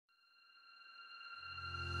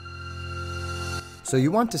So you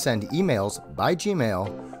want to send emails by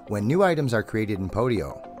Gmail when new items are created in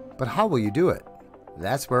Podio. But how will you do it?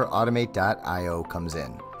 That's where Automate.io comes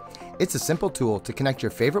in. It's a simple tool to connect your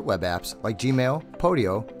favorite web apps like Gmail,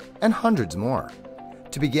 Podio, and hundreds more.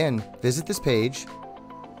 To begin, visit this page,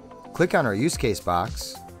 click on our use case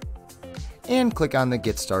box, and click on the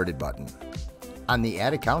Get Started button. On the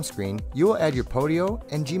Add Account screen, you will add your Podio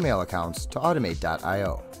and Gmail accounts to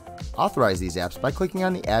Automate.io. Authorize these apps by clicking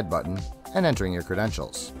on the Add button and entering your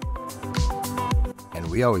credentials. And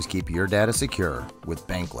we always keep your data secure with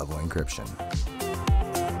bank-level encryption.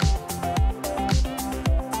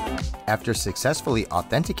 After successfully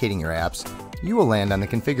authenticating your apps, you will land on the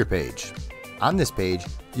Configure page. On this page,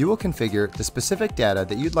 you will configure the specific data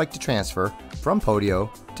that you'd like to transfer from Podio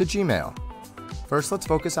to Gmail. First, let's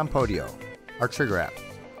focus on Podio, our trigger app.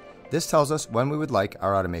 This tells us when we would like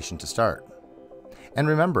our automation to start. And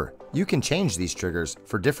remember, you can change these triggers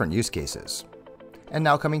for different use cases. And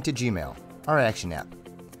now coming to Gmail, our action app.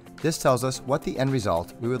 This tells us what the end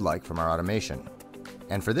result we would like from our automation.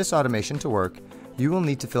 And for this automation to work, you will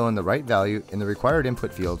need to fill in the right value in the required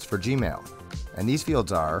input fields for Gmail. And these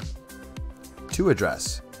fields are to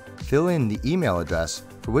address. Fill in the email address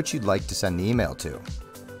for which you'd like to send the email to.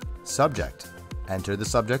 Subject. Enter the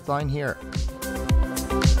subject line here.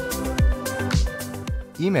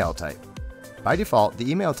 Email type. By default, the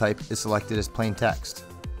email type is selected as plain text.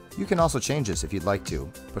 You can also change this if you'd like to,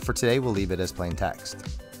 but for today we'll leave it as plain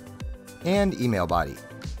text. And email body.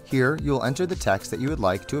 Here you'll enter the text that you would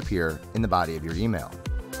like to appear in the body of your email.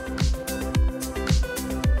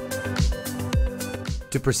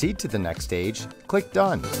 To proceed to the next stage, click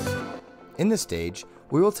Done. In this stage,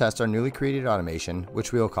 we will test our newly created automation,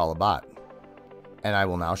 which we will call a bot. And I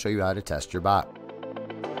will now show you how to test your bot.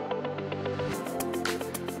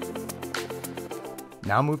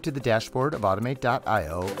 Now move to the dashboard of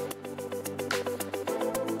Automate.io.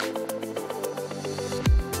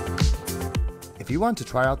 If you want to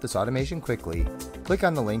try out this automation quickly, click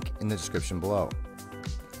on the link in the description below.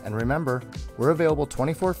 And remember, we're available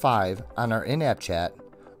 24/5 on our in-app chat,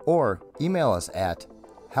 or email us at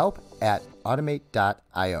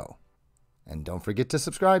help@automate.io. And don't forget to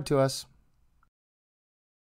subscribe to us.